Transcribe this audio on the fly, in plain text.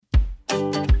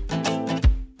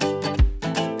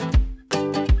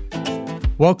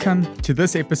Welcome to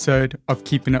this episode of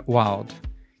Keeping It Wild.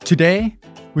 Today,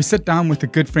 we sit down with a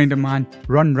good friend of mine,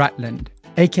 Ron Rutland,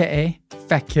 aka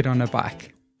Fat Kid on a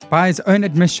Bike. By his own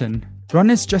admission, Ron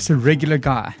is just a regular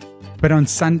guy, but on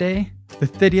Sunday, the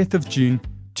 30th of June,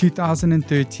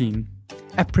 2013,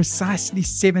 at precisely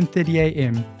 7:30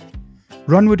 a.m.,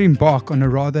 Ron would embark on a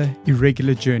rather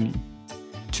irregular journey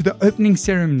to the opening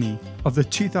ceremony of the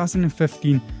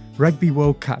 2015 Rugby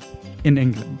World Cup in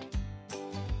England.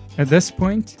 At this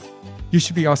point, you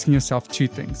should be asking yourself two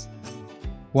things.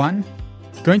 One,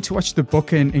 going to watch the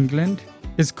Bokke in England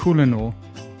is cool and all,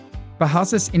 but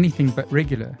how's this anything but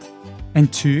regular?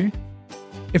 And two,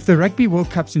 if the Rugby World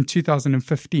Cup's in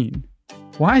 2015,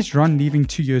 why is Ron leaving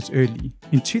 2 years early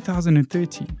in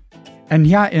 2013? And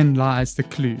herein lies the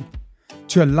clue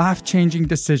to a life-changing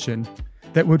decision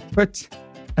that would put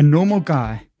a normal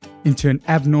guy into an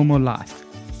abnormal life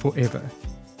forever.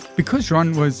 Because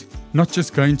Ron was not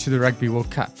just going to the Rugby World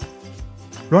Cup,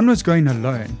 Ron was going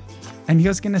alone, and he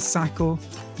was going to cycle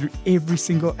through every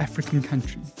single African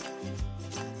country.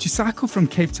 To cycle from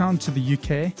Cape Town to the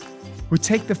UK would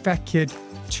take the fat kid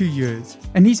 2 years,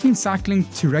 and he's been cycling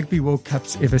to Rugby World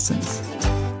Cups ever since.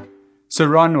 So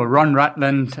Ron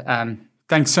Rutland,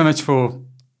 thanks so much for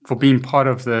being part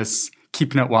of this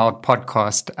Keeping It Wild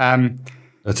podcast.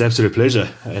 It's an absolute pleasure,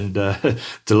 and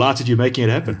delighted you're making it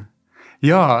happen.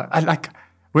 Yeah,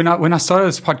 when I started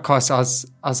this podcast,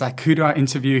 I was like, who do I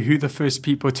interview? Who are the first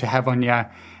people to have on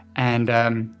here? And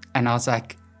I was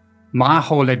like, my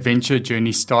whole adventure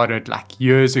journey started like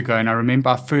years ago, and I remember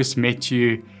I first met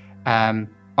you on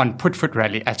Putfoot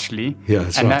Rally actually. Yeah,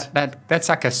 that's and right. that's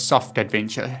like a soft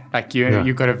adventure. Like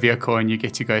you got a vehicle and you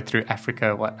get to go through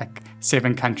Africa, like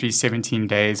 7 countries, 17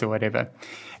 days or whatever.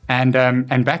 And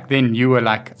back then you were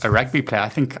like a rugby player. I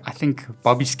think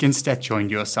Bobby Skinstad joined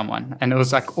you or someone, and it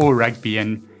was like all rugby.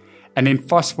 And then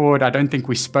fast forward, I don't think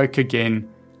we spoke again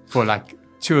for like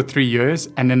 2 or 3 years.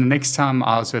 And then the next time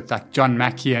I was with like John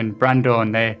Mackey and Brundle,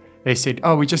 and they said,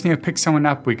 oh, we just need to pick someone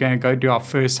up. We're going to go do our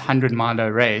first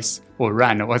 100-miler race or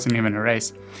run. It wasn't even a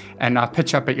race. And I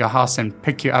pitch up at your house and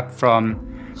pick you up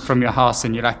from your house,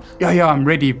 and you're like, yeah, I'm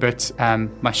ready, but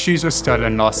my shoes were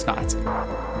stolen last night.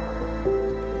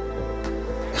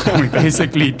 We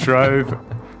basically drove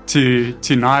to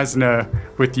Knysna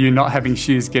with you not having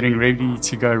shoes, getting ready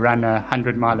to go run a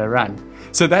 100-miler run.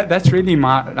 So that's really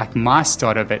my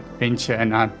start of adventure,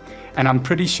 and I'm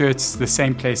pretty sure it's the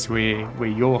same place where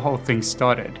your whole thing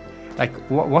started. Like,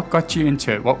 what got you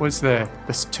into it? What was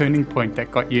this turning point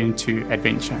that got you into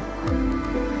adventure?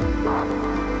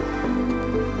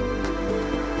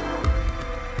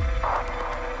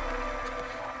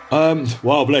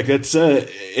 Wow, Blake, that's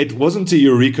it wasn't a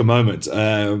eureka moment.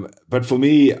 But for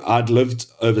me, I'd lived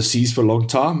overseas for a long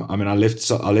time. I mean, I left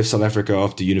South Africa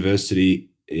after university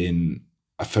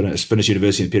I finished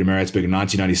university in Pietermaritzburg in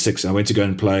 1996. I went to go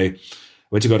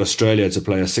to Australia to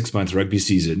play a 6-month rugby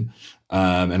season.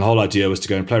 And the whole idea was to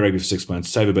go and play rugby for 6 months,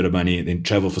 save a bit of money, and then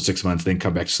travel for 6 months, then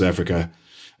come back to South Africa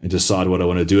and decide what I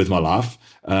want to do with my life.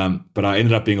 But I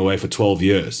ended up being away for 12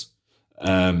 years.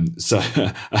 So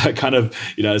I kind of,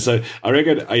 so I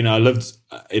reckon, I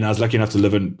was lucky enough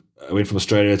to I went from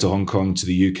Australia to Hong Kong to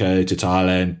the UK to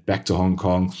Thailand, back to Hong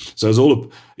Kong. So it was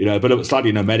all, a bit of a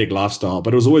slightly nomadic lifestyle,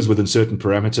 but it was always within certain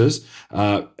parameters.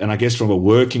 And I guess from a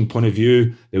working point of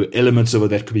view, there were elements of it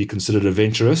that could be considered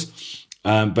adventurous.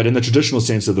 But in the traditional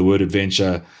sense of the word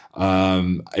adventure,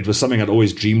 it was something I'd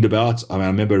always dreamed about. I mean, I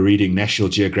remember reading National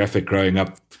Geographic growing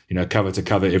up, cover to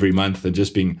cover every month, and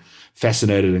just being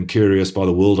fascinated and curious by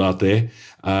the world out there.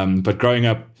 But growing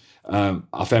up,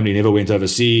 our family never went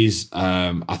overseas.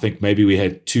 I think maybe we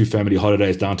had 2 family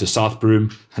holidays down to South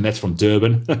Broome, and that's from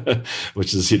Durban,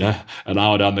 which is, an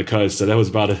hour down the coast. So that was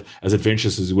about as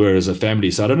adventurous as we were as a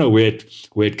family. So I don't know where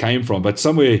it came from, but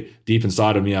somewhere deep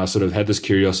inside of me, I sort of had this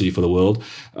curiosity for the world.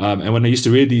 And when I used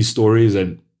to read these stories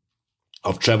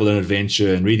of travel and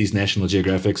adventure and read these National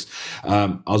Geographics,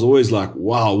 I was always like,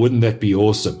 wow, wouldn't that be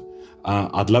awesome?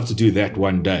 I'd love to do that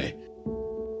one day.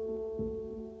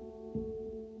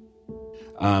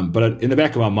 But in the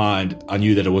back of my mind, I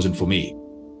knew that it wasn't for me.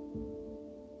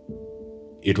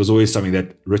 It was always something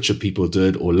that richer people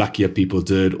did, or luckier people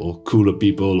did, or cooler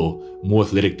people, or more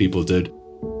athletic people did.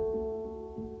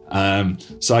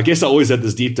 So I guess I always had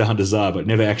this deep down desire, but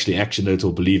never actually actioned it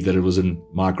or believed that it was in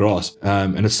my grasp.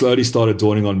 And it slowly started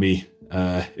dawning on me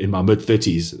in my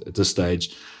mid-30s at this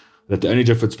stage that the only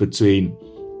difference between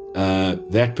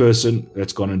that person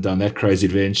that's gone and done that crazy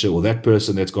adventure, or that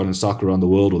person that's gone and cycled around the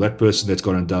world, or that person that's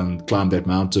gone and climbed that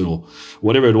mountain, or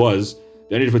whatever it was,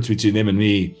 the only difference between them and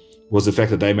me was the fact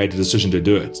that they made the decision to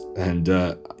do it. And,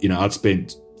 I'd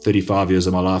spent 35 years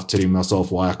of my life telling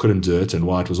myself why I couldn't do it and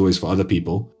why it was always for other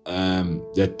people.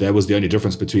 That was the only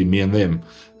difference between me and them.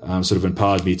 Sort of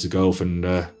empowered me to go off and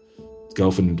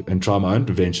try my own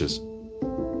adventures.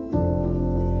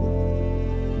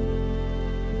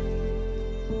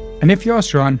 And if you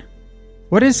ask Ron,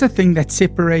 what is the thing that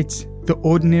separates the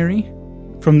ordinary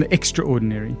from the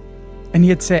extraordinary? And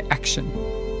he'd say action.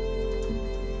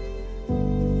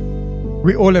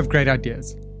 We all have great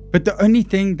ideas, but the only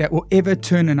thing that will ever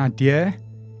turn an idea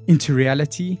into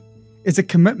reality is a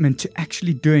commitment to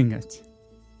actually doing it.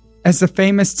 As the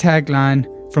famous tagline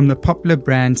from the popular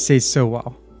brand says so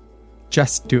well,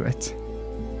 just do it.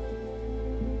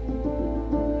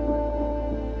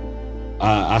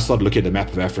 I started looking at the map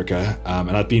of Africa,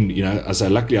 and I'd been,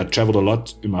 luckily I'd traveled a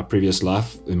lot in my previous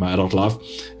life, in my adult life,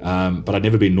 but I'd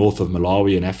never been north of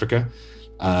Malawi in Africa.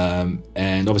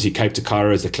 And obviously Cape to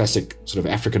Cairo is the classic sort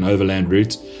of African overland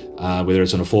route, whether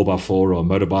it's on a 4x4 or a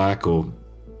motorbike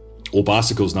or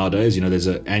bicycles nowadays. There's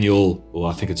an annual, or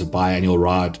I think it's a biannual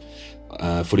ride,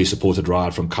 fully supported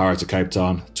ride from Cairo to Cape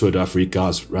Town. Tour d'Afrique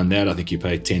guys run that. I think you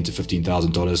pay $10,000 to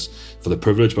 $15,000 for the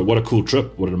privilege, but what a cool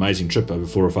trip. What an amazing trip over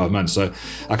 4 or 5 months. So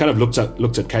I kind of looked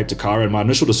at Cape to Cairo, and my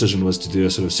initial decision was to do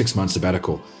a sort of 6 month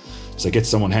sabbatical. So get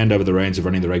someone hand over the reins of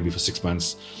running the rugby for 6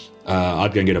 months.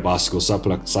 I'd go and get a bicycle,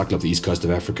 cycle up the east coast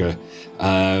of Africa,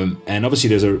 and obviously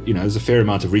there's a fair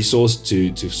amount of resource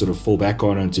to sort of fall back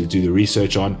on and to do the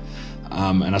research on.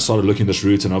 And I started looking at this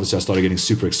route, and obviously I started getting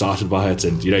super excited by it.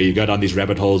 And you go down these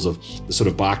rabbit holes of the sort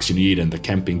of bikes you need and the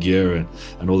camping gear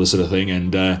and all this sort of thing.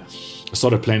 And I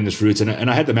started planning this route, and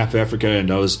I had the map of Africa, and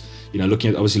I was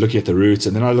looking at the route,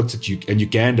 and then I looked at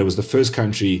Uganda was the first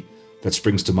country that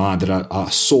springs to mind that I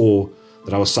saw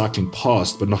that I was cycling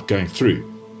past but not going through.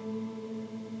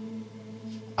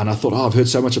 And I thought, I've heard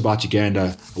so much about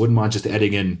Uganda, I wouldn't mind just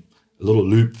adding in a little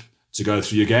loop to go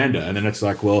through Uganda. And then it's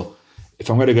like, well,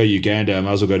 if I'm going to go Uganda, I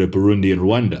might as well go to Burundi and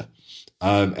Rwanda.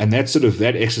 And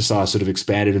that exercise sort of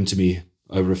expanded into me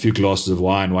over a few glasses of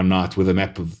wine one night with a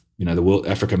map of, the World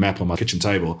Africa map on my kitchen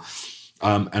table.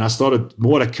 And I started,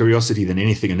 more out of curiosity than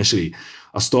anything initially,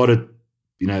 I started,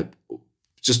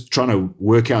 just trying to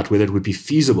work out whether it would be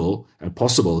feasible and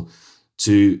possible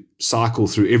to cycle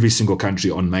through every single country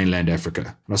on mainland Africa.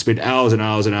 And I spent hours and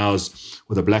hours and hours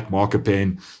with a black marker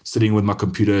pen, sitting with my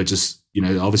computer, just,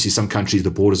 obviously some countries,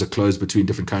 the borders are closed between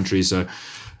different countries. So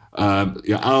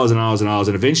hours and hours and hours.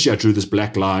 And eventually I drew this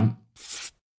black line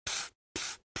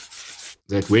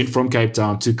that went from Cape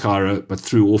Town to Cairo, but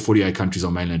through all 48 countries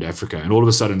on mainland Africa. And all of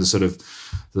a sudden, the sort of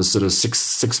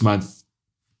six month,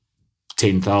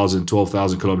 10,000,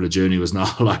 12,000 kilometer journey was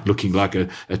now looking like a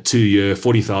 2-year,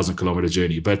 40,000 kilometer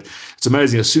journey. But it's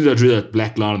amazing. As soon as I drew that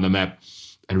black line on the map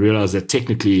and realized that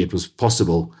technically it was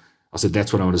possible, I said,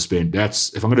 that's what I want to spend.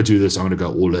 If I'm going to do this, I'm going to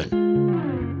go all in.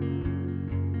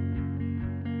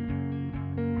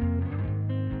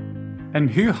 And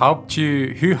who helped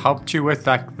you with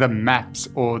like the maps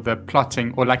or the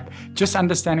plotting or like just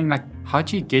understanding like how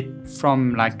do you get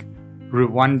from like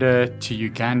Rwanda to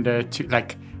Uganda to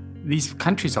like these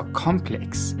countries are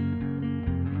complex.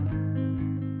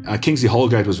 Kingsley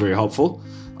Holgate was very helpful.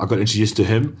 I got introduced to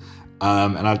him,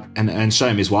 and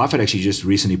shame his wife had actually just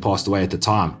recently passed away at the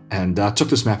time. And I took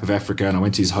this map of Africa and I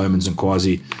went to his home in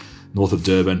Zinkwazi, north of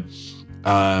Durban.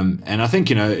 And I think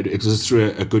it was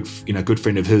through a good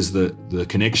friend of his, the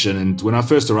connection. And when I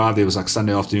first arrived, it was like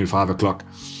Sunday afternoon,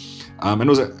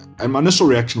 5:00. And my initial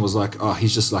reaction was like, oh,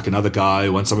 he's just like another guy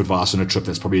who wants some advice on a trip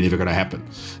that's probably never going to happen,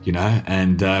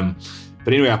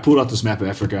 But anyway, I pulled out this map of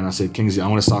Africa and I said, Kingsley, I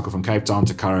want to cycle from Cape Town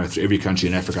to Cairo through every country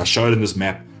in Africa. I showed him this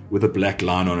map with a black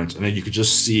line on it, and then you could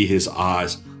just see his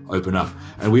eyes open up.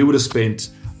 And we would have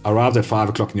arrived at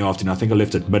 5:00 in the afternoon. I think I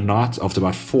left at midnight after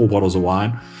about 4 bottles of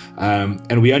wine.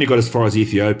 And we only got as far as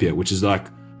Ethiopia, which is like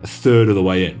a third of the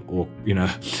way in,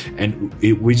 and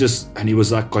he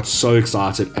was like, got so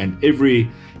excited. And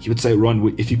he would say,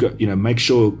 Ron, if you go, make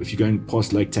sure if you're going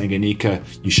past Lake Tanganyika,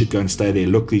 you should go and stay there.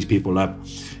 Look these people up,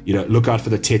 look out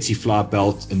for the Tsetse fly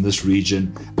belt in this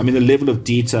region. I mean, the level of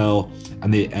detail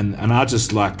and I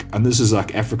just like, and this is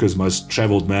like Africa's most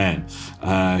traveled man.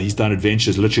 He's done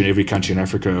adventures literally in every country in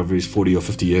Africa over his 40 or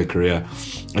 50 year career.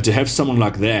 And to have someone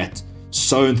like that,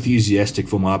 so enthusiastic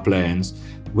for my plans,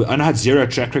 and I had zero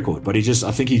track record, but I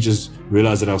think he just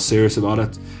realized that I was serious about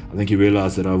it. I think he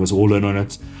realized that I was all in on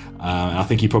it. And I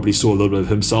think he probably saw a little bit of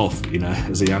himself,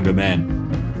 as a younger man.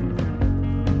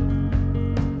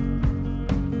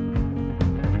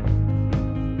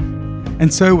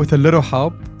 And so with a little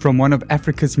help from one of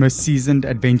Africa's most seasoned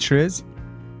adventurers,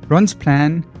 Ron's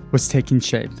plan was taking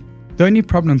shape. The only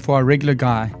problem for our regular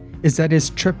guy is that his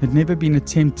trip had never been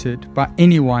attempted by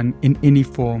anyone in any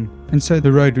form, and so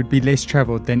the road would be less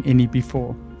travelled than any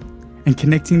before. And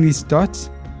connecting these dots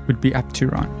would be up to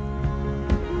Ron.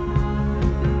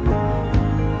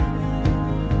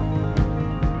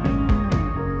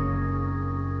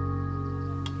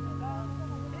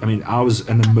 I mean, I was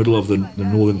in the middle of the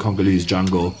northern Congolese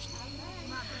jungle,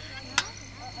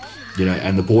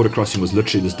 and the border crossing was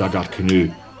literally this dugout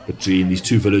canoe between these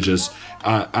two villages.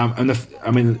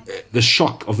 The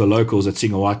shock of the locals at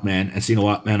seeing a white man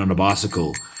on a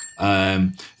bicycle.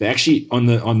 They actually, on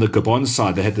the Gabon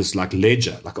side, they had this like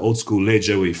ledger, like old school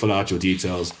ledger where you fill out your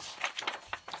details.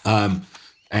 And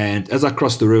as I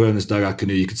crossed the river in this dugout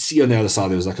canoe, you could see on the other side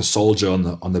there was like a soldier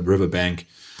on the river bank.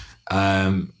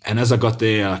 And as I got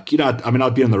there, I'd been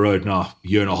on the road now a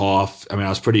year and a half. I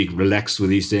was pretty relaxed with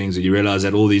these things, and you realize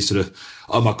that all these sort of,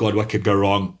 oh my God, what could go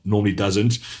wrong normally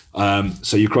doesn't.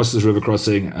 So you cross this river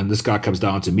crossing, and this guy comes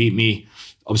down to meet me.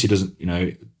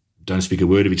 Obviously don't speak a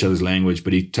word of each other's language,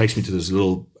 but he takes me to this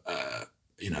little,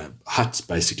 hut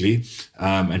basically.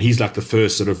 And he's like the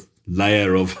first sort of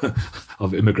layer of,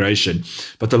 of immigration,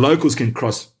 but the locals can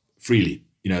cross freely.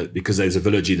 Because there's a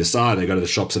village either side, they go to the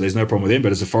shop, so there's no problem with them.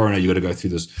 But as a foreigner, you got to go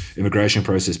through this immigration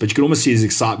process. But you can almost see his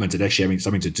excitement at actually having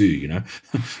something to do,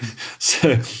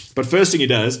 So, but first thing he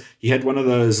does, he had one of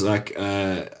those like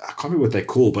I can't remember what they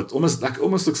call, but almost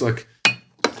looks like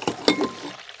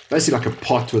basically like a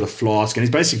pot with a flask,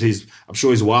 and I'm sure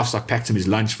his wife's like packed him his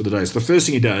lunch for the day. So the first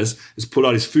thing he does is pull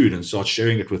out his food and start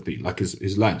sharing it with me, like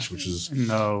his lunch, which is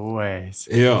no ways.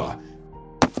 Yeah.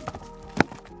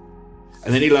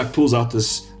 And then he like pulls out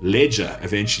this ledger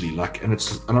eventually, and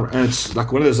it's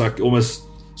like one of those like almost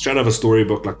straight out of a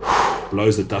storybook, like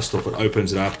blows the dust off, it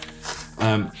opens it up,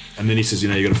 and then he says, you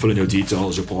got to fill in your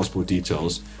details, your passport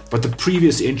details. But the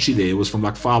previous entry there was from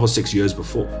like 5 or 6 years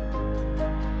before.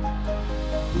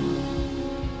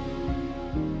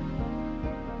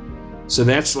 So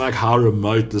that's like how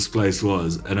remote this place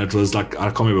was, and it was like I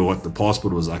can't remember what the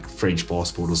passport was, like French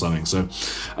passport or something. So,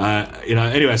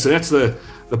 anyway, so that's the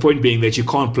point being that you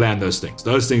can't plan those things.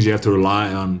 Those things you have to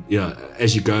rely on,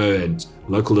 as you go, and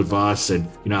local advice. And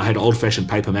I had old-fashioned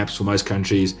paper maps for most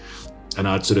countries, and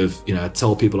I'd sort of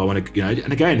tell people I want to,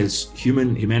 and again, it's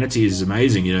humanity is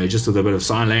amazing, just with a bit of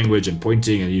sign language and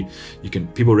pointing,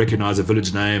 and people recognize a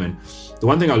village name. And the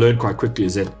one thing I learned quite quickly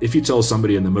is that if you tell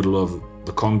somebody in the middle of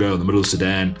the Congo, in the middle of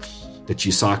Sudan, that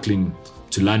you're cycling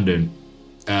to London,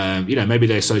 maybe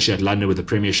they associate London with the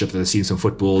Premiership, that they've seen some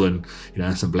football and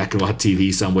some black and white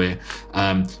TV somewhere,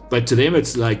 but to them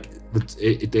it's like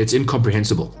it's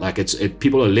incomprehensible. Like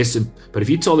people are less than, but if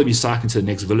you tell them you're cycling to the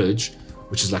next village,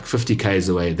 which is like 50 k's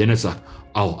away, then it's like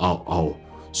oh,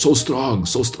 so strong,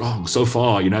 so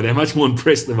far. They're much more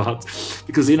impressed about,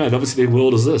 because obviously their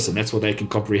world is this, and that's what they can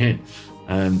comprehend.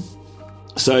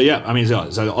 So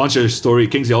to answer your story,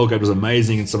 Kingsley Oldgate was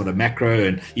amazing in some of the macro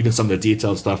and even some of the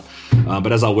detailed stuff.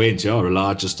 But as I went, I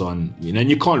relied just on, and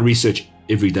you can't research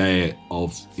every day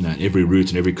of, every route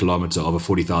and every kilometer of a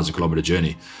 40,000 kilometer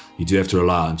journey. You do have to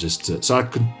rely on just, so I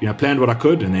could, planned what I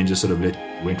could, and then just sort of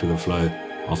went with the flow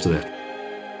after that.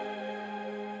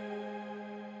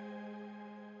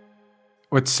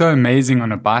 What's so amazing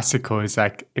on a bicycle is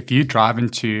like if you drive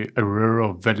into a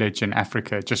rural village in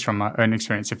Africa, just from my own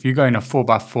experience, if you go in a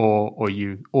 4x4 or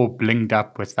you all blinged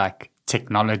up with like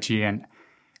technology and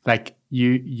like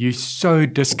you're so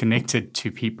disconnected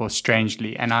to people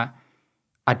strangely. And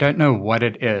I don't know what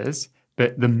it is,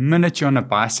 but the minute you're on a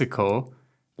bicycle,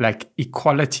 like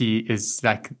equality is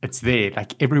like, it's there.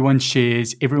 Like everyone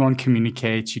shares, everyone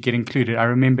communicates, you get included. I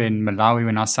remember in Malawi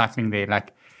when I was cycling there,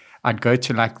 like I'd go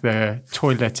to like the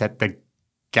toilet at the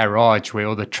garage where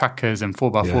all the truckers and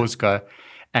 4x4s go.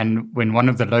 And when one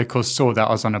of the locals saw that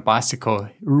I was on a bicycle,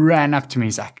 ran up to me,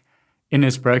 he's like, in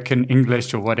his broken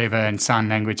English or whatever and sign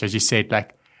language, as you said,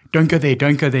 like, don't go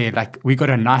there. Like, we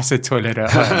got a nicer toilet at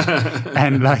home.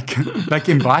 And like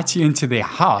invite you into their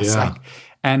house. Yeah. Like,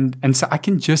 and so I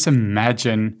can just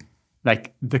imagine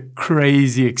like the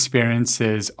crazy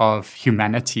experiences of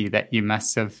humanity that you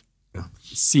must have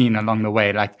seen along the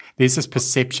way. Like there's this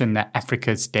perception that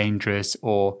Africa is dangerous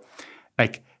or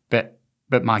like, but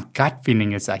my gut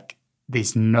feeling is like,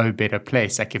 there's no better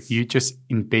place. Like if you just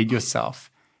embed yourself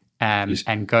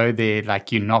and go there,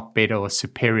 like you're not better or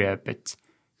superior, but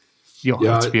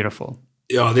it's beautiful.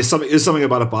 Yeah. There's something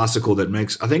about a bicycle that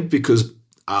makes, I think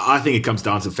it comes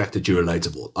down to the fact that you're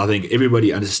relatable. I think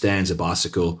everybody understands a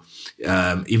bicycle,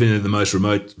 even in the most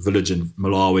remote village in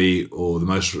Malawi or the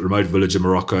most remote village in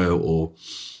Morocco or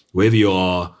wherever you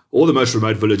are. or the most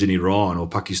remote village in Iran or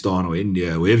Pakistan or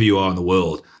India, wherever you are in the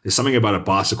world, there's something about a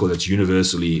bicycle that's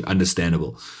universally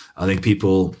understandable. I think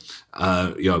people,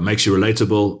 it makes you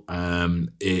relatable.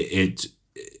 And it's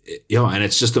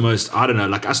just the most, I don't know,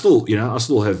 like I still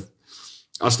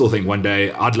think one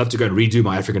day I'd love to go and redo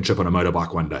my African trip on a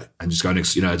motorbike one day and just go and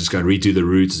redo the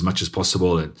routes as much as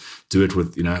possible and do it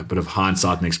with, a bit of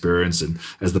hindsight and experience and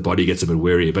as the body gets a bit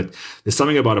weary. But there's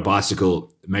something about a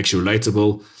bicycle that makes you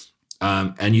relatable.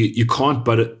 And you can't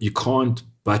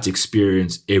but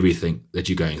experience everything that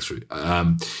you're going through.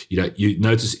 You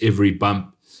notice every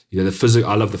bump. I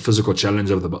love the physical challenge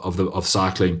of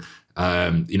cycling.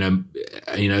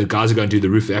 Guys are going to do the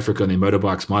roof of Africa on their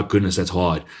motorbikes. My goodness, that's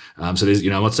hard. So there's,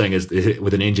 I'm not saying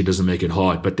with an engine doesn't make it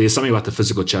hard, but there's something about the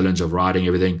physical challenge of riding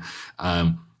everything.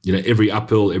 Every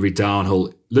uphill, every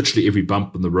downhill, literally every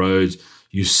bump on the road.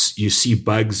 You see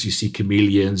bugs, you see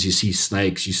chameleons, you see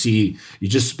snakes,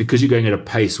 because you're going at a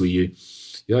pace where you're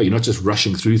not just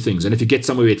rushing through things. And if you get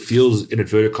somewhere where it feels, in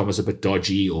inverted commas, a bit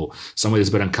dodgy, or somewhere that's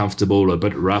a bit uncomfortable or a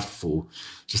bit rough or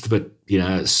just a bit,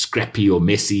 scrappy or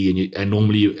messy, and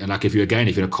normally, if you're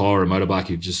in a car or a motorbike,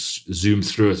 you just zoom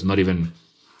through it and not even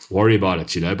worry about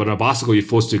it, But on a bicycle, you're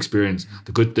forced to experience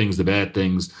the good things, the bad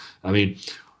things. I mean,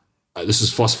 this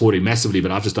is fast forwarding massively,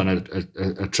 but I've just done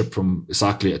a trip from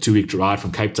cycling, a 2-week ride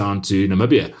from Cape Town to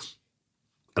Namibia.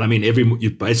 And I mean,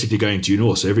 you're basically going due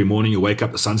north. So every morning you wake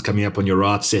up, the sun's coming up on your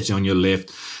right, setting on your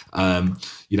left.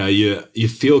 You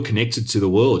feel connected to the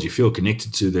world. You feel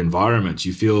connected to the environment.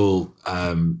 You feel,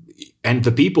 and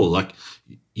the people,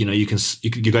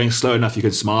 you're going slow enough. You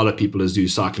can smile at people as you're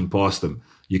cycling past them.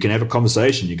 You can have a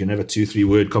conversation. You can have a 2-3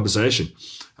 word conversation.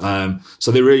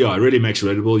 So they really are. It really makes you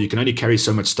relatable. You can only carry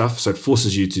so much stuff. So it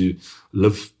forces you to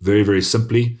live very, very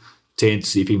simply. Tent,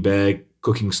 sleeping bag,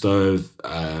 cooking stove,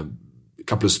 a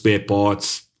couple of spare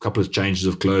parts, a couple of changes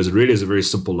of clothes. It really is a very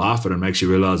simple life, and it makes you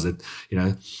realize that,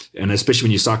 and especially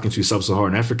when you're cycling through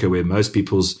sub-Saharan Africa, where most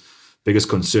people's biggest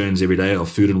concerns every day are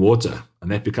food and water. And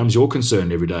that becomes your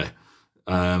concern every day.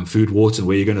 Food, water, and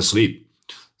where you're going to sleep.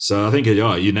 So I think, so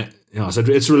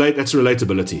that's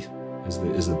relatability is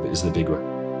the big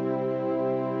one.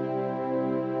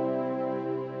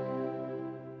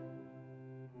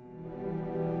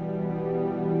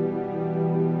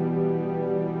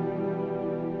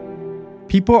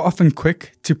 People are often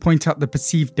quick to point out the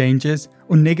perceived dangers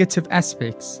or negative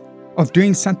aspects of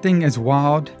doing something as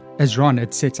wild as Ron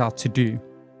had set out to do.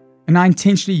 And I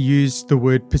intentionally use the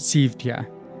word perceived here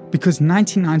because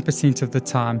 99% of the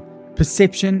time,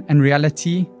 perception and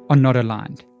reality are not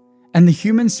aligned. And the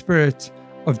human spirit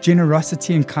of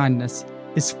generosity and kindness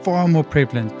is far more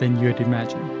prevalent than you would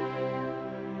imagine.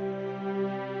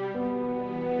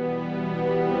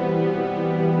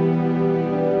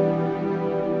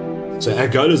 So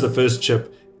Angola is the first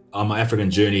trip on my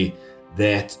African journey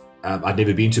that I'd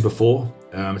never been to before.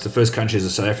 It's the first country as a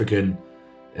South African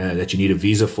that you need a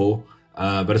visa for.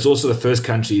 But it's also the first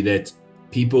country that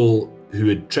people who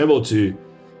had traveled to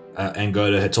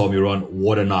Angola had told me, Ron,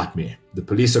 what a nightmare. The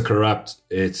police are corrupt.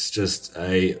 It's just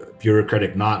a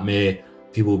bureaucratic nightmare.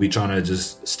 People will be trying to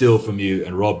just steal from you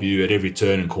and rob you at every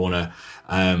turn and corner.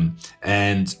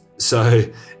 And so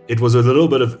it was a little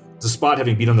bit of, despite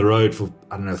having been on the road for,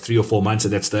 3 or 4 months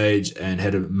at that stage and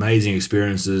had amazing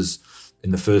experiences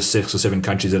in the first 6 or 7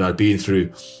 countries that I'd been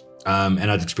through, and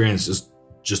I'd experienced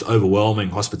just overwhelming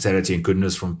hospitality and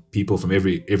goodness from people from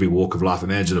every walk of life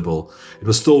imaginable. It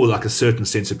was still like a certain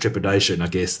sense of trepidation, I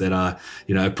guess, that I,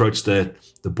 approached the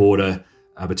border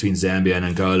between Zambia and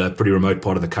Angola, a pretty remote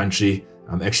part of the country.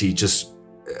 Actually just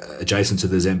adjacent to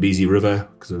the Zambezi River,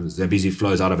 because the Zambezi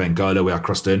flows out of Angola, where I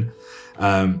crossed in.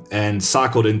 And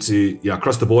cycled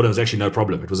across the border. It was actually no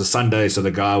problem. It was a Sunday, so the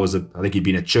guy I think he'd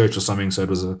been at church or something, so it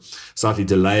was a slightly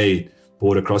delayed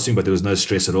border crossing, but there was no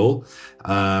stress at all.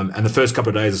 And the first couple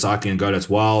of days of cycling in Angola, it's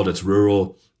wild, it's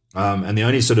rural. And the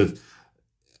only sort of,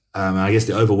 I guess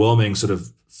the overwhelming sort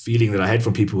of feeling that I had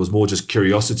from people was more just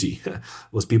curiosity.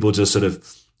 Was people just sort of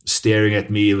staring at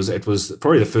me. It was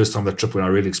probably the first time on the trip when I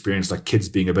really experienced like kids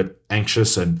being a bit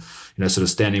anxious and, sort of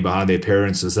standing behind their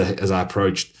parents as I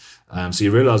approached. So you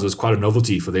realize it was quite a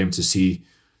novelty for them to see,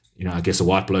 I guess a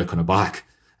white bloke on a bike.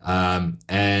 And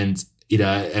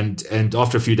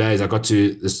after a few days, I got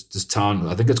to this town,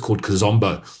 I think it's called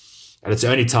Kazombo. And it's the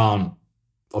only town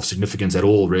of significance at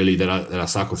all, really, that I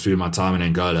cycled through in my time in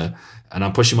Angola. And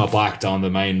I'm pushing my bike down the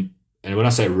main, and when I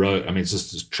say road, I mean, it's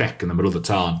just this track in the middle of the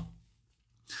town,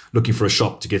 looking for a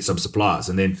shop to get some supplies.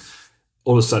 And then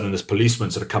all of a sudden, this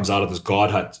policeman sort of comes out of this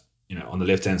guard hut, on the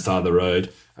left-hand side of the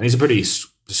road. And he's a pretty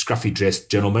scruffy dressed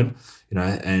gentleman,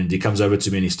 and he comes over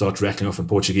to me and he starts rattling off in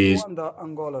Portuguese.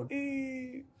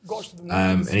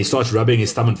 And he starts rubbing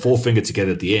his thumb and forefinger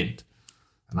together at the end.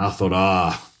 And I thought,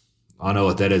 I know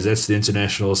what that is. That's the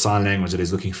international sign language that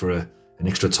he's looking for an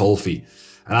extra toll fee.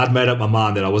 And I'd made up my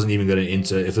mind that I wasn't even going to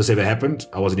enter, if this ever happened,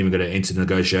 I wasn't even going to enter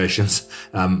negotiations.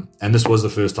 And this was the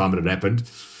first time it had happened.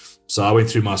 So I went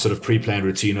through my sort of pre-planned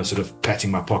routine of sort of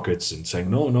patting my pockets and saying,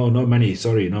 no money,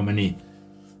 sorry, no money.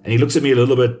 And he looks at me a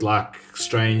little bit like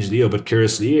strangely or a bit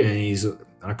curiously, and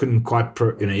I couldn't quite,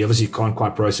 he obviously can't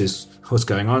quite process what's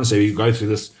going on. So we go through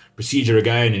this procedure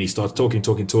again, and he starts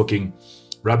talking,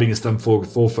 rubbing his thumb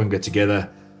forefinger together.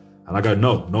 And I go,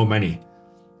 no money.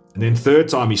 And then third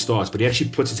time he starts, but he actually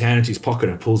puts his hand into his pocket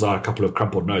and pulls out a couple of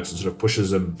crumpled notes and sort of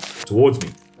pushes them towards me.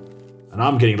 And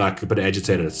I'm getting like a bit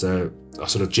agitated. So I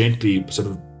sort of gently sort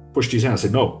of pushed his hand. I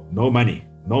said, no money.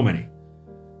 And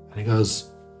he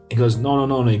goes,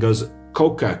 no. And he goes,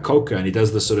 Coca. And he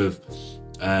does this sort of,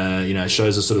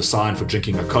 shows a sort of sign for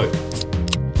drinking a Coke.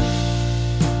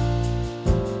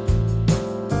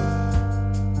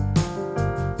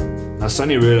 I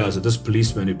suddenly realized that this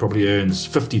policeman, who probably earns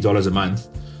 $50 a month,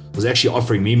 was actually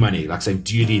offering me money, like saying,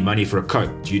 do you need money for a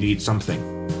Coke? Do you need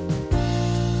something?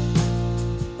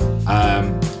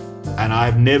 And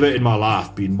I've never in my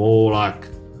life been more like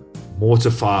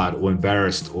mortified or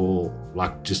embarrassed or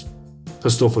like just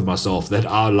pissed off with myself that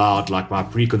I allowed like my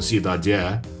preconceived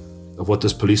idea of what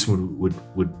this policeman would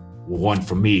want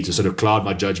from me to sort of cloud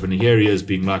my judgment. And here he is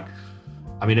being like,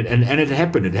 I mean, and it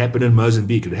happened. It happened in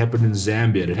Mozambique. It happened in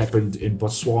Zambia. It happened in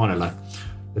Botswana. Like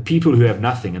the people who have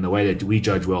nothing in the way that we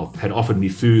judge wealth had offered me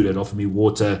food, had offered me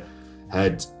water,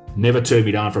 had never turned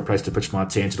me down for a place to pitch my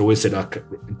tent. It always said,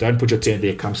 don't put your tent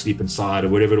there, come sleep inside or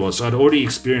whatever it was. So I'd already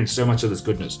experienced so much of this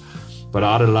goodness, but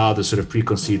I'd allowed this sort of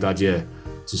preconceived idea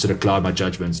to sort of cloud my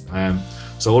judgments.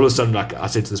 So all of a sudden, like I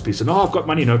said to this person, no, I've got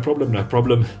money, no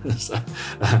problem. So,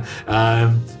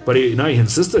 but he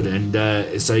insisted,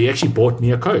 and so he actually bought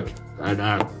me a Coke,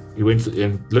 and he went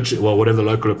and literally, whatever the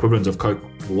local equivalent of Coke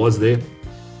was there,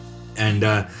 and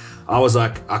I was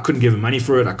like, I couldn't give him money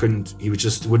for it. He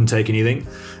just wouldn't take anything.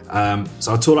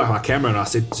 So I took out my camera and I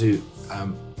said to,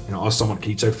 ask someone,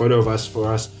 can you take a photo of us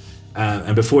for us?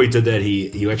 And before he did that,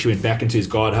 he actually went back into his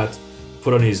guard hut,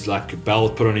 put on his like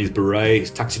belt, put on his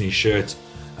beret, tucked in his shirt.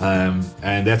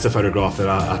 And that's a photograph that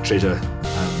I treasure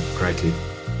greatly.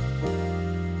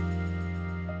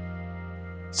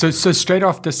 So straight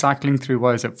after cycling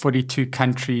through, 42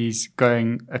 countries,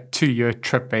 going a 2-year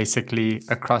trip basically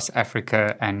across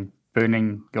Africa and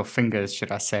burning your fingers,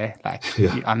 should I say?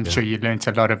 I'm sure you learned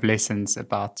a lot of lessons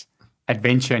about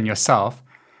adventure in yourself.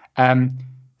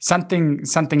 Something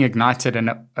ignited, and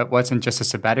it wasn't just a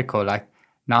sabbatical. Like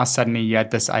now suddenly you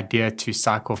had this idea to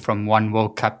cycle from one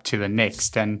World Cup to the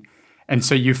next, and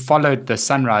so you followed the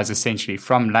sunrise essentially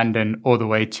from London all the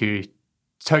way to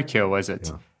Tokyo, was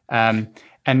it? Yeah.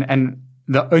 And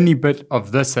the only bit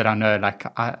of this that I know, like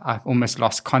I almost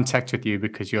lost contact with you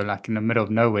because you're like in the middle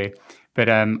of nowhere. But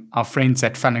our friends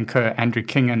at Fun & Co, Andrew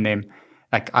King and them,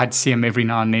 like I'd see him every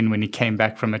now and then when he came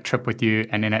back from a trip with you,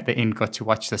 and then at the end got to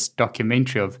watch this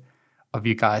documentary of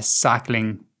you guys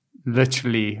cycling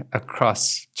literally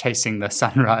across, chasing the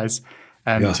sunrise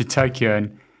to Tokyo.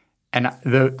 And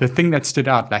the thing that stood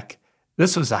out, like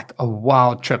this was like a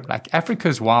wild trip. Like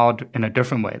Africa's wild in a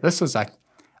different way. This was like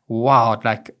wild.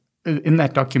 Like in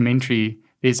that documentary,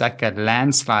 there's like a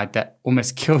landslide that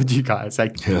almost killed you guys.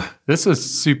 Like this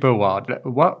was super wild.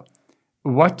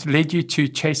 What led you to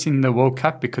chasing the World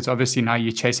Cup? Because obviously now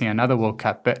you're chasing another World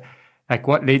Cup, but like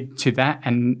what led to that?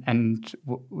 And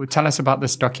tell us about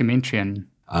this documentary.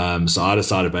 And so I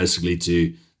decided basically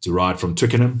to ride from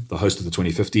Twickenham, the host of the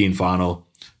 2015 final,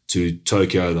 to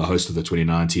Tokyo, the host of the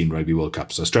 2019 Rugby World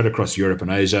Cup. So straight across Europe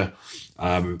and Asia.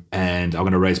 And I'm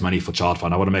going to raise money for Child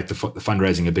Fund. I want to make the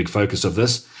fundraising a big focus of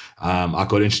this. I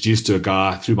got introduced to a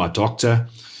guy through my doctor,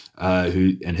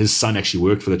 who and his son actually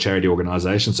worked for the charity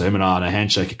organization. So him and I on a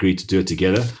handshake agreed to do it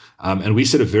together. And we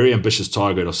set a very ambitious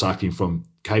target of cycling from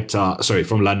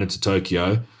from London to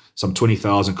Tokyo, some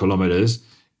 20,000 kilometers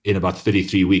in about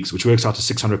 33 weeks, which works out to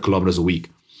 600 kilometers a week.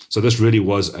 So this really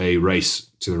was a race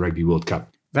to the Rugby World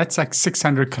Cup. That's like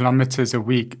 600 kilometers a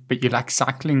week, but you're like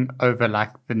cycling over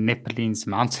like the Nepalese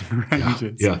mountain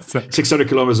ranges. Yeah. So 600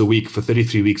 kilometers a week for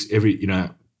 33 weeks,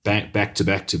 back to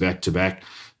back.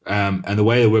 And the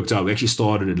way it worked out, we actually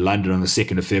started in London on the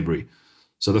 2nd of February.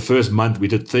 So the first month we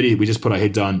did 30, we just put our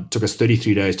head down, took us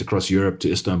 33 days to cross Europe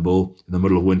to Istanbul in the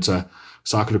middle of winter,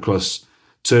 cycled across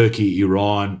Turkey,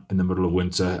 Iran in the middle of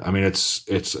winter. I mean, it's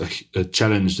a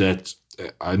challenge that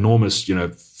enormous,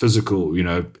 physical,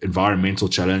 environmental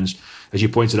challenge. As you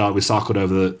pointed out, we cycled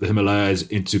over the Himalayas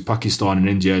into Pakistan and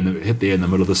India and hit there in the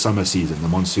middle of the summer season, the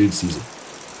monsoon season.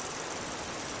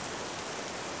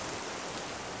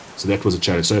 So that was a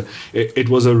challenge. So it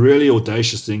was a really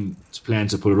audacious thing to plan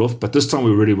to pull it off. But this time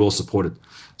we were really well supported.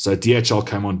 So DHL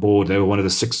came on board. They were one of the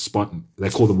 6 they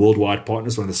call them worldwide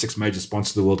partners, one of the 6 major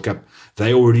sponsors of the World Cup.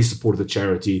 They already supported the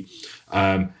charity.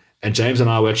 And James and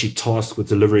I were actually tasked with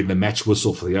delivering the match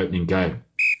whistle for the opening game.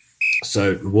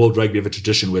 So World Rugby have a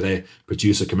tradition where they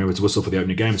produce a commemorative whistle for the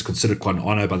opening game. It's considered quite an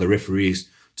honor by the referees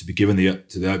to be given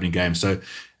to the opening game. So,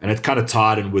 and it kind of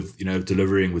tied in with,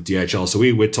 delivering with DHL. So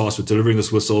we were tasked with delivering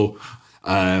this whistle.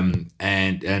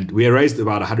 And we raised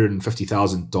about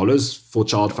 $150,000 for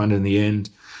Child Fund in the end.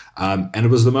 And it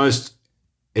was the most,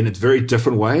 in a very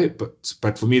different way,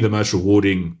 but for me, the most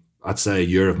rewarding, I'd say,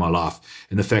 year of my life,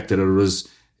 in the fact that it was,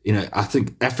 I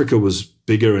think Africa was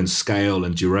bigger in scale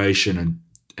and duration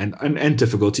and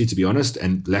difficulty, to be honest,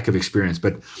 and lack of experience.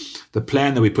 But the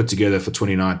plan that we put together for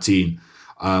 2019,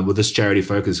 with this charity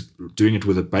focus, doing it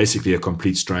with basically a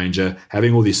complete stranger,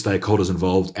 having all these stakeholders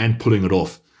involved and pulling it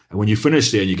off. And when you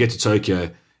finish there and you get to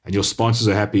Tokyo and your sponsors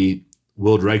are happy,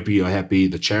 World Rugby are happy,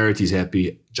 the charity's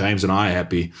happy, James and I are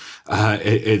happy,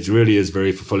 it really is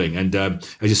very fulfilling. And as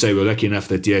you say, we're lucky enough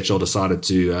that DHL decided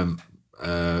to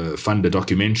fund a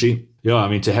documentary. Yeah, I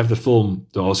mean, to have to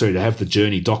have the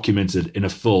journey documented in a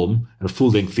film, in a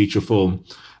full-length feature film,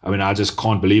 I mean, I just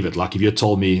can't believe it. Like, if you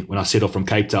told me when I set off from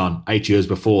Cape Town 8 years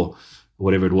before,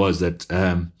 whatever it was, that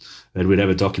we'd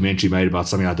have a documentary made about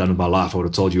something I'd done in my life, I would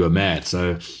have told you were mad.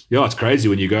 So, yeah, it's crazy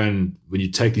when you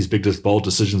take these big, bold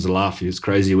decisions in life. It's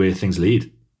crazy where things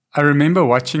lead. I remember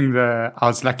watching I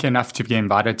was lucky enough to be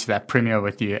invited to that premiere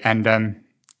with you, and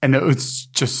it was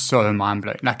just so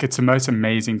mind-blowing. Like, it's the most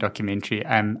amazing documentary.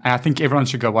 And I think everyone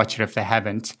should go watch it if they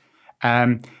haven't.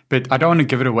 But I don't want to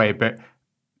give it away, but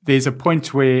there's a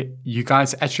point where you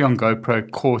guys actually on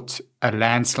GoPro caught a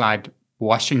landslide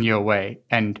washing you away,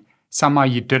 and somehow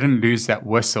you didn't lose that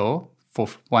whistle, for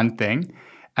one thing.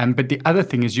 But the other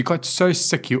thing is you got so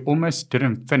sick you almost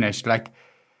didn't finish. Like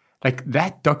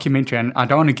that documentary, and I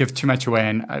don't want to give too much away,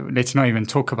 and let's not even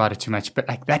talk about it too much, but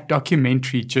like that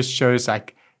documentary just shows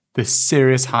like the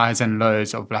serious highs and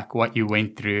lows of like what you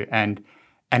went through, and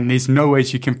there's no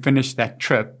ways you can finish that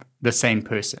trip the same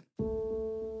person.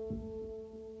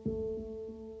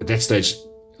 At that stage,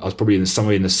 I was probably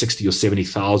somewhere in the 60 or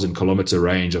 70,000 kilometer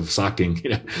range of cycling,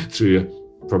 through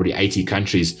probably 80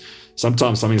 countries.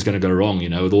 Sometimes something's going to go wrong,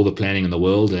 with all the planning in the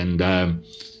world. And the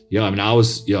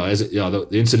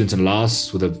incident in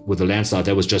Laos with the landslide,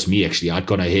 that was just me actually. I'd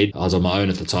gone ahead. I was on my own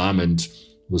at the time and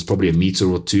was probably a meter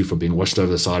or two from being washed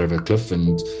over the side of a cliff.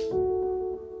 And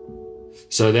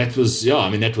so that was,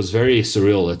 that was very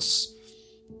surreal.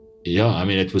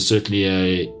 It was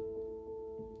certainly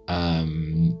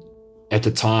at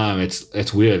the time,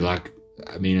 it's weird. Like,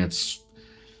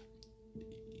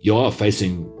 you are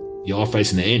facing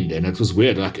the end, and it was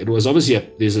weird. Like, it was obviously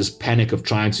there's this panic of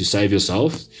trying to save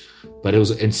yourself, but it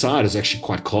was inside. It's actually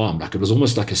quite calm. Like, it was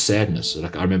almost like a sadness.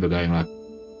 Like, I remember going like,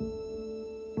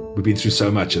 we've been through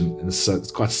so much, and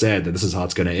it's quite sad that this is how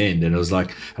it's going to end. And it was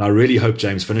like, and I really hope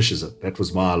James finishes it. That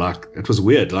was it was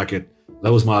weird. Like,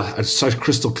 it's so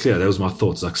crystal clear. That was my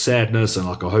thoughts, like sadness, and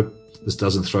like, I hope this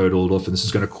doesn't throw it all off, and this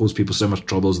is going to cause people so much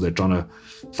troubles they're trying to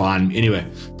find anyway.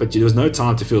 But there was no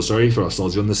time to feel sorry for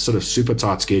ourselves. We're on this sort of super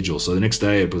tight schedule. So the next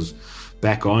day it was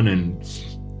back on and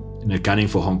gunning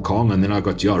for Hong Kong, and then I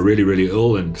got really, really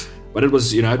ill. But it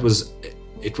was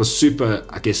it was super.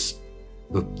 I guess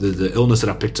the illness that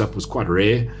I picked up was quite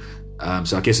rare.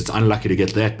 So I guess it's unlucky to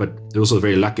get that, but it was also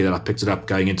very lucky that I picked it up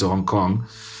going into Hong Kong,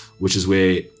 which is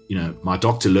where my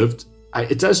doctor lived.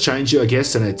 It does change you, I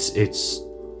guess, and it's.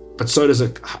 But so does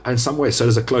in some ways, so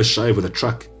does a close shave with a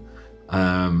truck.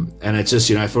 And it's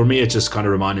just, for me, it just kind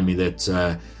of reminded me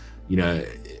that,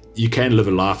 you can live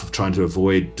a life of trying to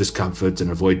avoid discomfort and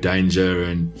avoid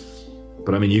danger.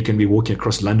 But you can be walking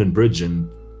across London Bridge and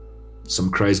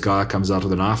some crazy guy comes out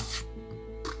with a knife.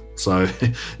 So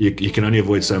you can only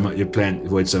avoid so much,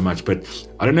 avoid so much. But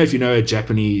I don't know if you know a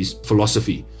Japanese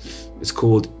philosophy. It's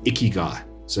called Ikigai.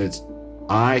 So it's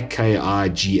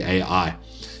Ikigai.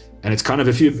 And it's kind of,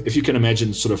 if you can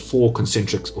imagine sort of 4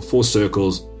 concentric or 4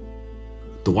 circles,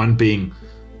 the one being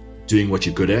doing what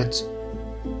you're good at,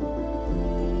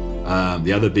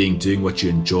 the other being doing what you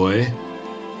enjoy,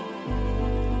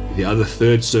 the other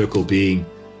third circle being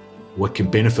what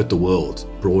can benefit the world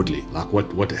broadly, like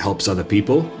what helps other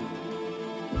people.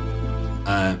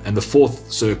 And the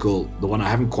 4th circle, the one I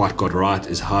haven't quite got right,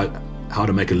 is how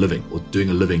to make a living, or doing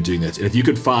a living doing that. And if you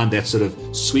could find that sort of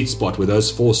sweet spot where those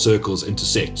 4 circles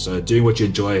intersect, so doing what you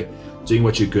enjoy, doing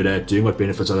what you're good at, doing what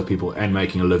benefits other people, and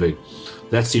making a living,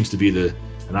 that seems to be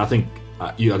and I think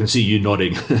I can see you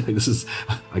nodding. This is,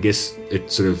 I guess,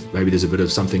 it sort of, maybe there's a bit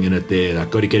of something in it there.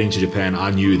 Like, getting to Japan, I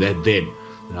knew that then,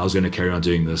 and I was going to carry on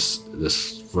doing this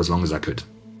for as long as I could.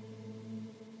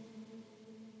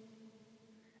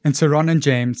 And so Ron and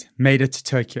James made it to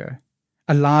Tokyo,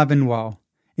 alive and well,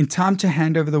 in time to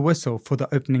hand over the whistle for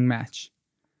the opening match.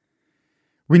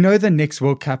 We know the next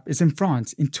World Cup is in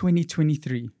France in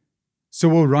 2023. So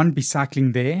will Ron be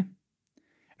cycling there?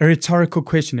 A rhetorical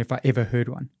question if I ever heard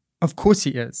one. Of course he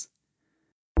is.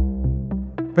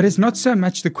 But it's not so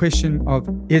much the question of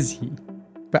is he,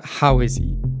 but how is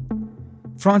he?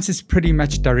 France is pretty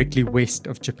much directly west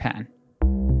of Japan,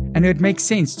 and it would make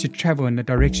sense to travel in the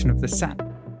direction of the sun.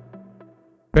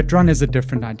 But Ron has a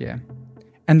different idea,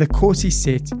 and the course he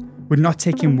set would not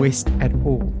take him west at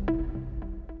all.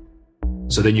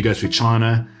 So then you go through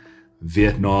China,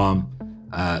 Vietnam,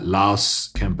 Laos,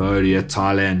 Cambodia,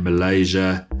 Thailand,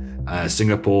 Malaysia,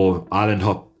 Singapore, island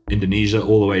hop Indonesia,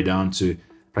 all the way down to a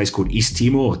place called East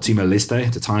Timor, or Timor-Leste.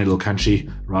 It's a tiny little country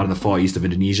right in the far east of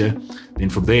Indonesia. Then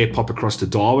from there, pop across to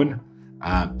Darwin,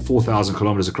 4,000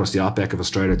 kilometers across the outback of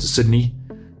Australia to Sydney.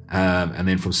 And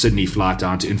then from Sydney, fly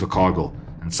down to Invercargill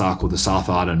and cycle the South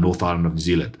Island, North Island of New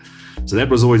Zealand. So that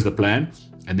was always the plan.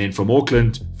 And then from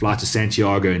Auckland, fly to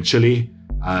Santiago in Chile,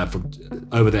 from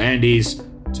over the Andes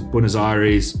to Buenos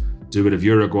Aires, do a bit of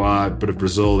Uruguay, a bit of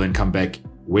Brazil, then come back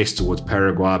west towards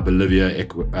Paraguay, Bolivia,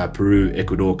 Peru,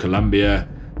 Ecuador, Colombia,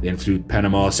 then through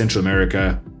Panama, Central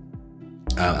America,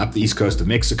 up the east coast of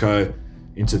Mexico,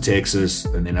 into Texas,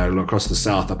 and then across the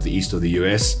south, up the east of the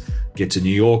US, get to New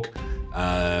York,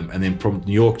 and then from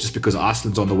New York, just because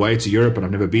Iceland's on the way to Europe and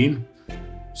I've never been,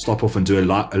 stop off and do a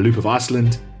loop of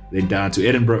Iceland, then down to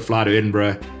Edinburgh, fly to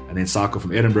Edinburgh, and then cycle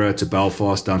from Edinburgh to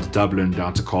Belfast, down to Dublin,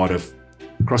 down to Cardiff,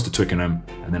 across to Twickenham,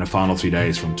 and then a final 3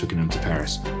 days from Twickenham to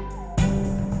Paris.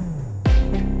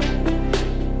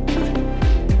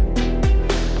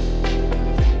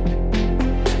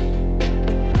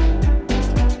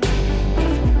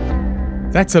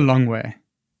 That's a long way,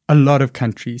 a lot of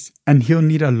countries, and he'll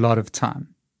need a lot of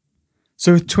time.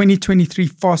 So with 2023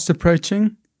 fast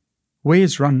approaching, where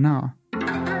is Ron now?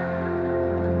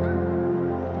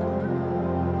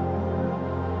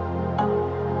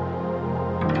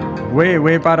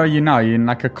 Where about are you now? Are you in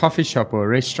like a coffee shop or a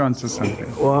restaurant or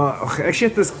something? Well, actually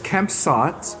at this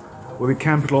campsite where we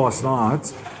camped last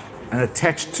night, and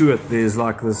attached to it there's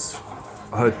like this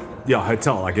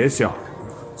hotel, I guess, yeah.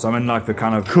 So I'm in like the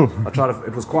kind of, cool.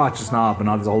 It was quiet just now, but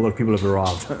now there's a whole lot of people have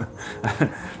arrived.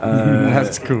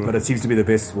 That's cool. But it seems to be the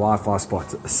best Wi-Fi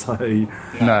spot. So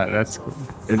no, that's cool.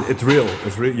 It's real.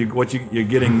 It's real. You're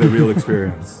getting the real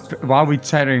experience. While we're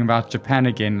chatting about Japan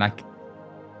again, like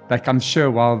I'm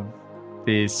sure while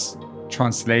there's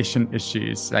translation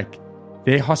issues, like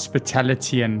their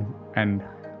hospitality and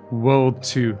will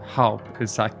to help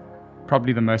is like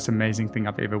probably the most amazing thing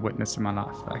I've ever witnessed in my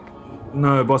life. Like,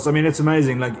 no, boss. I mean, it's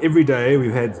amazing. Like every day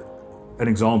we've had an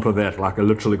example of that, like a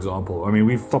literal example. I mean,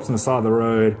 we've stopped on the side of the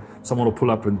road. Someone will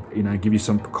pull up and give you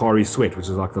some Pocari Sweat, which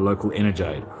is like the local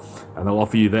Energade, and they'll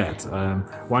offer you that.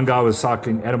 One guy was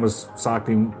cycling, Adam was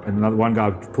cycling, and one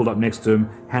guy pulled up next to him,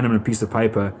 handed him a piece of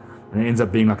paper, and it ends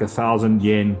up being like 1,000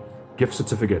 yen gift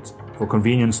certificate for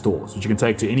convenience stores, which you can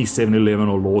take to any 7-Eleven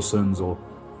or Lawson's or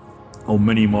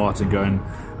Mini Mart and go and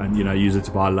use it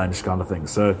to buy lunch kind of thing.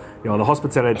 So the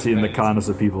hospitality and the kindness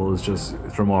of people is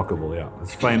it's remarkable. Yeah,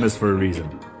 it's famous for a reason.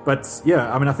 But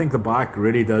yeah, I mean, I think the bike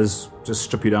really does just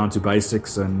strip you down to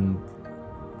basics and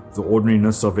the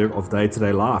ordinariness of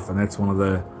day-to-day life, and that's one of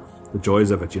the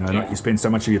joys of it. You spend so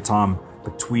much of your time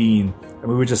between, and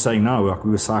we were just saying now, like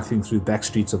we were cycling through back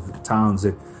streets of towns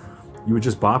that you would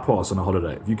just bypass on a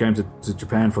holiday. If you came to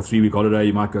Japan for a 3-week holiday,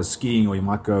 you might go skiing, or you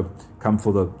might come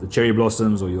for the cherry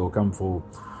blossoms, or you'll come for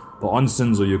the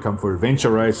onsens, or you'll come for an adventure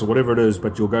race, or whatever it is,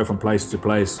 but you'll go from place to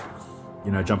place,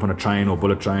 jump on a train or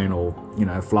bullet train, or,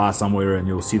 fly somewhere, and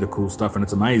you'll see the cool stuff, and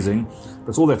it's amazing. But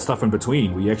it's all that stuff in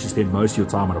between where you actually spend most of your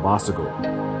time on a bicycle.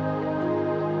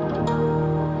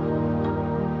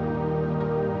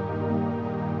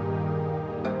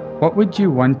 what would you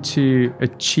want to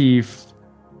achieve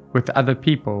with other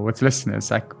people, with listeners?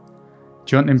 Like, do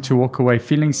you want them to walk away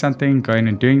feeling something, going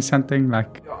and doing something?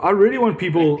 Like, I really want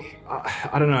people,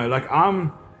 I don't know, like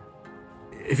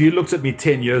if you looked at me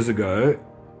 10 years ago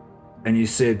and you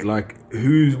said like,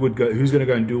 who's going to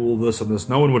go and do all this and this,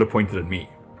 no one would have pointed at me,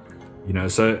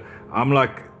 so I'm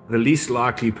like the least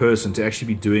likely person to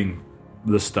actually be doing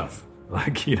this stuff,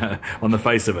 like, on the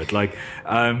face of it, like,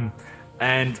 I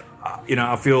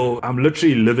feel I'm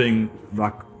literally living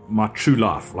like my true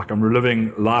life, like I'm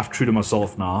living life true to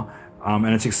myself now, and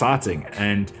it's exciting,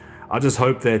 and I just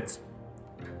hope that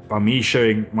by me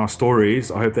sharing my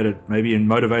stories, I hope that it maybe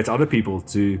motivates other people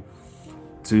to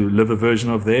live a version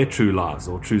of their true lives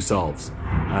or true selves.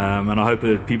 And I hope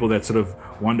that people that sort of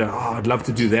wonder, I'd love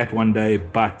to do that one day,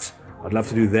 but I'd love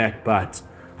to do that, but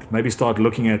maybe start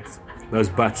looking at those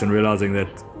buts and realizing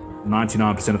that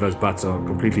 99% of those buts are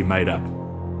completely made up.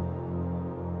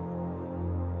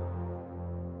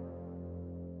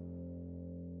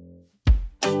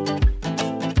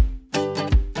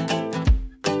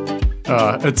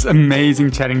 It's amazing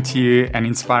chatting to you and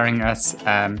inspiring us,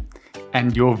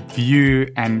 and your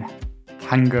view and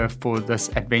hunger for this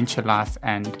adventure life,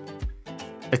 and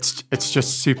it's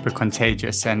just super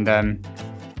contagious, and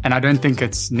I don't think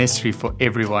it's necessary for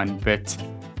everyone, but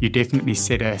you definitely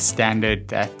set a standard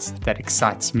that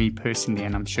excites me personally,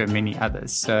 and I'm sure many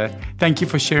others. So thank you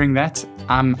for sharing that.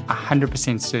 I'm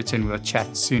 100% certain we'll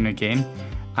chat soon again.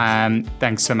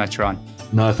 Thanks so much, Ron.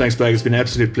 No, thanks, Blake. It's been an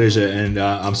absolute pleasure, and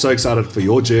I'm so excited for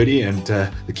your journey and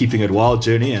the Keeping It Wild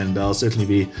journey, and I'll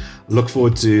certainly look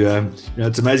forward to,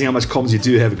 it's amazing how much comms you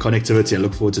do have in connectivity. I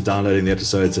look forward to downloading the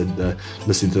episodes and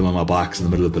listening to them on my bikes in the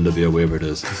middle of Bolivia, wherever it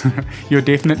is. You'll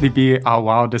definitely be our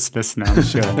wildest listener, I'm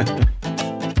sure.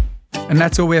 And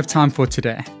that's all we have time for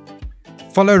today.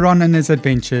 Follow Ron and his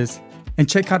adventures and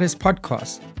check out his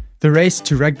podcast, The Race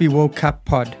to Rugby World Cup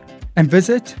Pod, and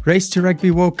visit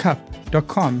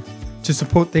racetorugbyworldcup.com to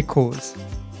support their cause.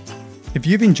 If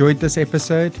you've enjoyed this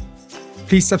episode,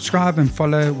 please subscribe and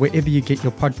follow wherever you get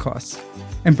your podcasts,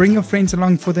 and bring your friends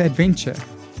along for the adventure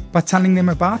by telling them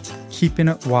about Keeping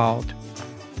It Wild.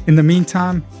 In the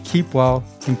meantime, keep well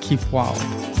and keep wild.